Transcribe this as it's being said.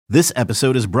This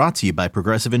episode is brought to you by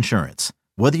Progressive Insurance.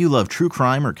 Whether you love true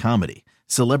crime or comedy,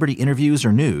 celebrity interviews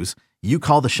or news, you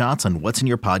call the shots on what's in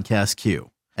your podcast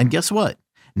queue. And guess what?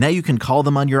 Now you can call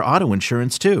them on your auto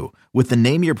insurance too with the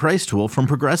Name Your Price tool from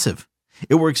Progressive.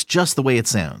 It works just the way it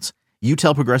sounds. You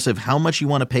tell Progressive how much you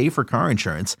want to pay for car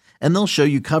insurance, and they'll show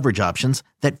you coverage options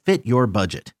that fit your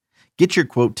budget. Get your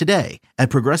quote today at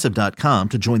Progressive.com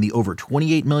to join the over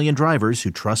 28 million drivers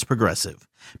who trust Progressive.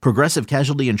 Progressive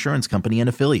Casualty Insurance Company and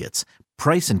Affiliates.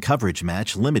 Price and coverage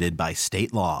match limited by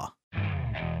state law.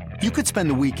 You could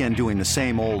spend the weekend doing the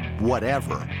same old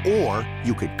whatever, or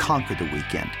you could conquer the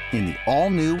weekend in the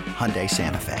all-new Hyundai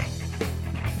Santa Fe.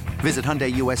 Visit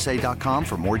HyundaiUSA.com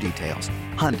for more details.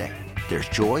 Hyundai, there's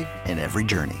joy in every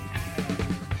journey.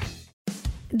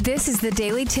 This is the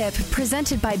Daily Tip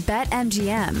presented by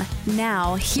BetMGM.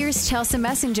 Now, here's Chelsea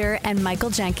Messenger and Michael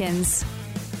Jenkins.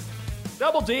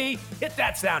 Double D, hit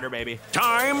that sounder, baby.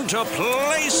 Time to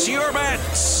place your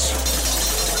bets.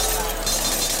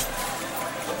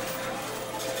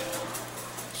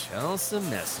 Chelsea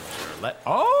Messenger.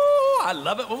 I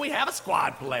love it when we have a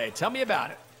squad play. Tell me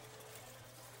about it.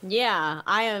 Yeah,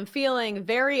 I am feeling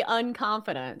very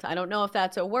unconfident. I don't know if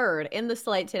that's a word in the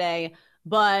slate today,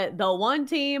 but the one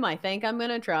team I think I'm going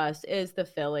to trust is the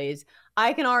Phillies.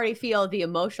 I can already feel the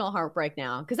emotional heartbreak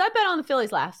now because I bet on the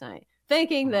Phillies last night,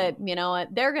 thinking that, you know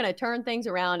what, they're going to turn things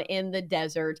around in the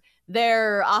desert.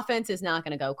 Their offense is not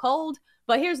going to go cold.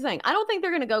 But here's the thing. I don't think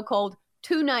they're going to go cold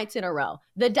 2 nights in a row.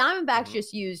 The Diamondbacks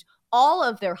just used all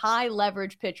of their high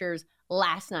leverage pitchers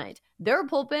last night. Their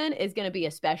bullpen is going to be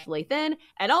especially thin.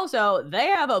 And also, they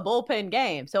have a bullpen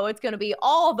game. So it's going to be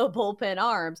all the bullpen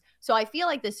arms. So I feel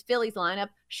like this Phillies lineup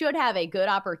should have a good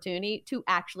opportunity to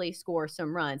actually score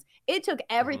some runs. It took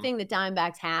everything the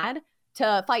Diamondbacks had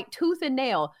to fight tooth and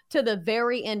nail to the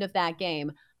very end of that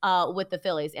game with the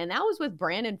Phillies. And that was with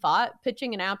Brandon Pfaadt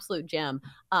pitching an absolute gem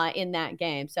in that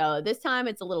game. So this time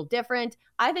it's a little different.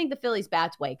 I think the Phillies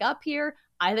bats wake up here.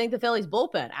 I think the Phillies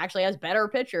bullpen actually has better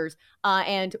pitchers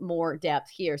and more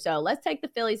depth here. So let's take the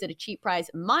Phillies at a cheap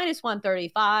price,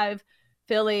 -135.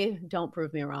 Philly, don't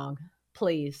prove me wrong,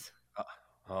 please.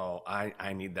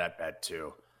 I need that bet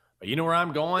too. But you know where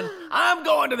I'm going? I'm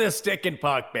going to the stick and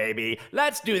puck, baby.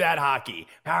 Let's do that hockey.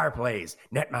 Power plays,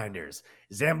 netminders,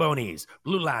 Zambonis,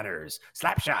 blue liners,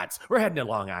 slap shots. We're heading to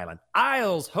Long Island.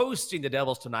 Isles hosting the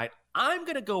Devils tonight. I'm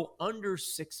going to go under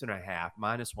 6.5,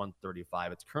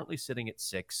 -135. It's currently sitting at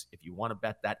 6. If you want to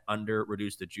bet that under,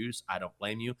 reduce the juice, I don't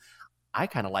blame you. I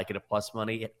kind of like it at plus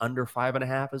money at under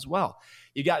 5.5 as well.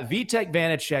 You got Vitek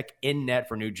Vanacek in net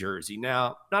for New Jersey.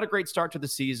 Now, not a great start to the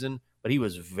season, but he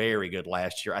was very good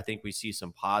last year. I think we see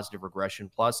some positive regression.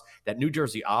 Plus, that New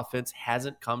Jersey offense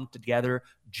hasn't come together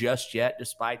just yet,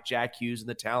 despite Jack Hughes and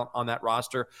the talent on that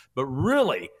roster. But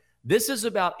really, this is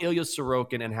about Ilya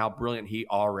Sorokin and how brilliant he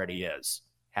already is,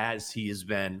 as he has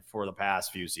been for the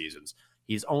past few seasons.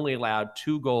 He's only allowed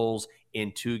 2 goals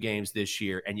in 2 games this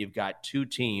year, and you've got 2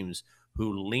 teams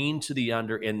who lean to the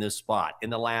under in this spot.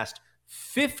 In the last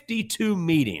 52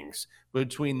 meetings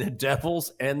between the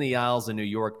Devils and the Isles in New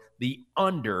York, the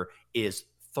under is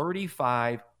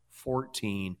 35,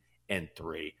 14, and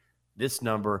 3. This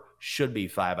number should be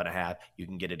 5.5. You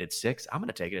can get it at 6. I'm going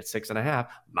to take it at 6.5,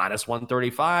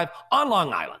 -135 on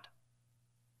Long Island.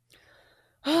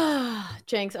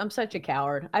 Jenks, I'm such a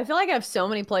coward. I feel like I have so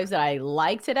many plays that I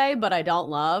like today, but I don't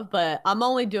love, but I'm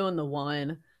only doing the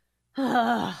one.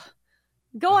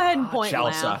 Go ahead and point and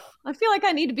Chelsea. laugh. I feel like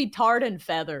I need to be tarred and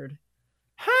feathered.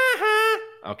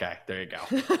 Okay, there you go.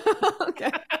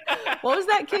 Okay. What was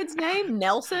that kid's name?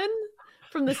 Nelson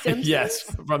from The Simpsons? Yes,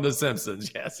 from The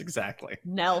Simpsons. Yes, exactly.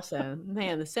 Nelson.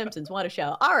 Man, The Simpsons, what a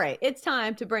show. All right, it's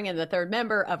time to bring in the third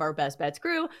member of our Best Bets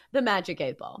crew, the Magic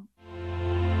 8 Ball.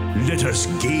 Let us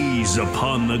gaze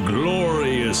upon the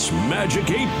glorious Magic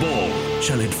 8 Ball.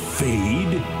 Shall it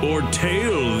fade or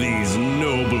tail these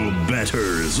noble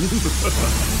betters?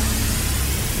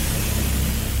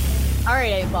 All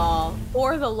right, 8 Ball.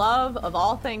 For the love of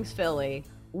all things Philly,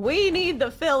 we need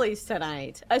the Phillies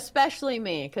tonight, especially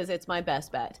me, because it's my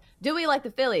best bet. Do we like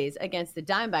the Phillies against the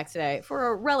Diamondbacks today for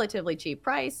a relatively cheap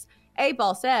price? 8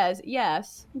 Ball says,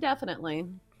 yes, definitely.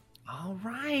 All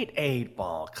right, 8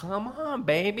 Ball. Come on,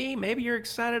 baby. Maybe you're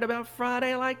excited about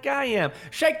Friday like I am.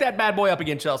 Shake that bad boy up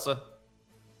again, Chelsea.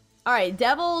 All right,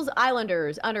 Devils,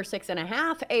 Islanders, under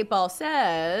 6.5. 8 Ball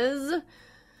says,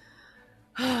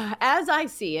 as I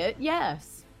see it,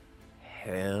 yes.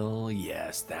 Hell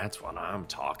yes, that's what I'm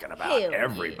talking about. Hell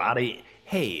Everybody,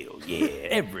 hell yeah.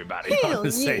 Everybody Hell on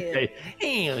the same yeah. page.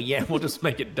 Hell yeah. We'll just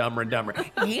make it dumber and dumber.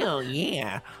 Hell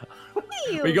yeah.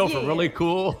 Hell We go yeah. from really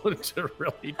cool to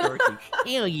really dorky.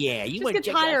 Hell yeah. You Just want to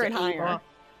gets higher and higher.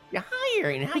 You're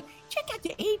hiring. Check out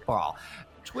the 8-Ball.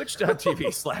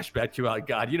 Twitch.tv/BetQL.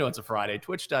 God, you know it's a Friday.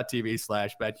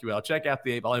 Twitch.tv/BetQL. Check out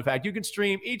the 8-Ball. In fact, you can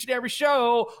stream each and every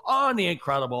show on the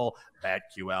incredible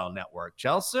BetQL network.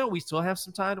 Chelsea, we still have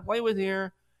some time to play with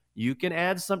here. You can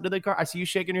add something to the card. I see you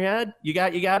shaking your head. You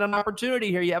got an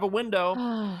opportunity here. You have a window.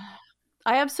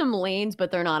 I have some leans,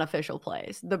 but they're not official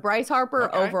plays. The Bryce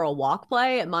Harper over a walk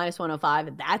play at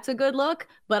 -105, that's a good look,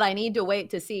 but I need to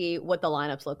wait to see what the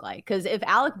lineups look like. Because if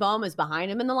Alec Bohm is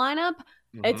behind him in the lineup,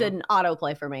 it's an auto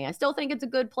play for me. I still think it's a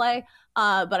good play,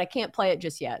 but I can't play it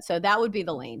just yet. So that would be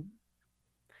the lean.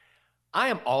 I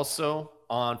am also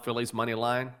on Philly's money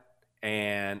line,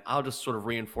 and I'll just sort of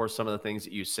reinforce some of the things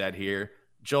that you said here.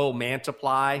 Joe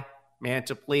Mantiply,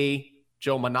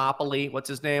 Joe Monopoly, what's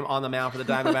his name, on the mound for the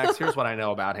Diamondbacks. Here's what I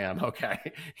know about him.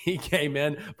 Okay. He came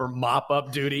in for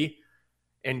mop-up duty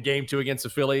in game 2 against the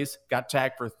Phillies, got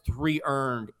tagged for 3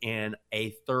 earned in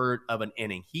a third of an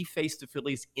inning. He faced the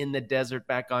Phillies in the desert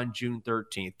back on June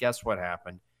 13th. Guess what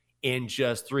happened? In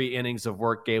just 3 innings of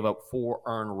work, gave up 4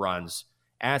 earned runs.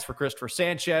 As for Christopher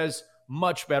Sanchez,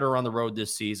 much better on the road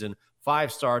this season.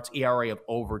 5 starts, ERA of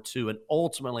over 2. And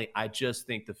ultimately, I just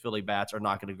think the Philly bats are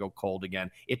not going to go cold again.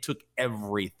 It took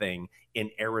everything in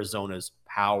Arizona's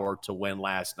power to win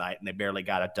last night, and they barely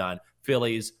got it done.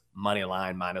 Phillies, money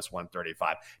line,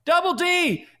 -135. Double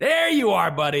D, there you are,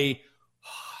 buddy.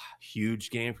 Huge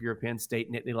game for your Penn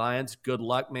State Nittany Lions. Good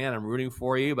luck, man. I'm rooting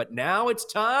for you. But now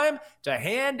it's time to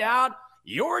hand out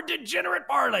your degenerate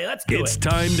parlay. Let's do it. It's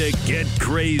time to get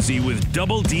crazy with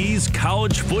Double D's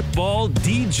College Football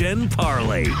D-Gen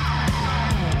Parlay.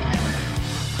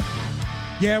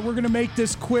 Yeah, we're going to make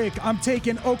this quick. I'm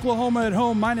taking Oklahoma at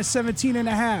home,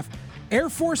 -17.5. Air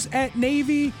Force at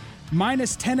Navy,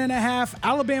 -10.5.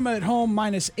 Alabama at home,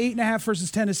 -8.5 versus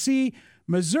Tennessee.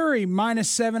 Missouri,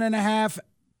 -7.5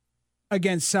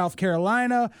 against South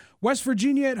Carolina. West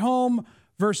Virginia at home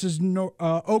versus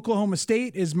Oklahoma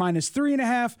State is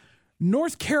 -3.5.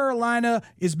 North Carolina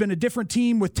has been a different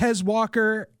team with Tez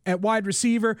Walker at wide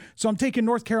receiver, so I'm taking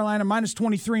North Carolina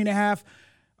 -23.5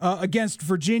 against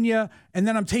Virginia. And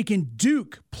then I'm taking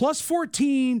Duke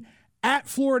 +14 at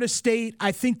Florida State.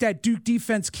 I think that Duke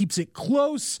defense keeps it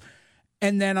close.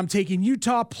 And then I'm taking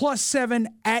Utah +7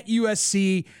 at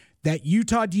USC. That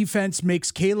Utah defense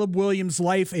makes Caleb Williams'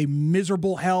 life a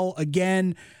miserable hell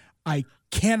again. I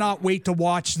cannot wait to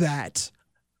watch that.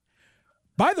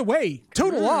 By the way,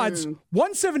 total odds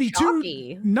 172.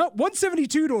 Chalky. No,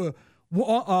 172 to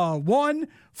 1.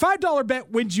 $5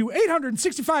 bet wins you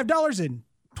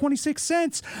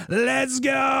 $865.26. Let's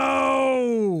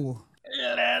go.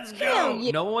 Let's go. Hell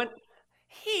yeah. No one.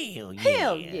 Hell yeah.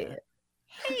 Hell yeah.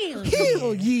 Hell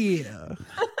yeah.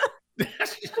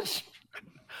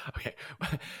 Okay.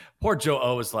 Poor Joe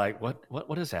O is like,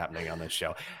 what is happening on this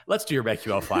show? Let's do your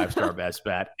BetQL 5-star best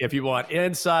bet. If you want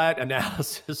insight,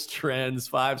 analysis, trends,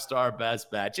 5-star best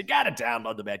bet, you got to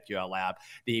download the BetQL app.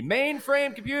 The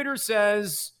mainframe computer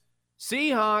says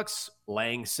Seahawks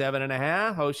laying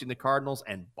 7.5, hosting the Cardinals,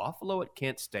 and Buffalo at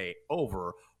Kent State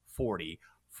over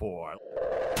 44.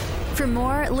 For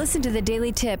more, listen to the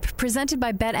Daily Tip presented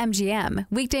by BetMGM.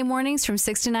 Weekday mornings from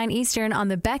 6 to 9 Eastern on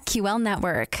the BetQL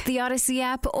network, the Odyssey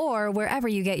app, or wherever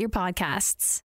you get your podcasts.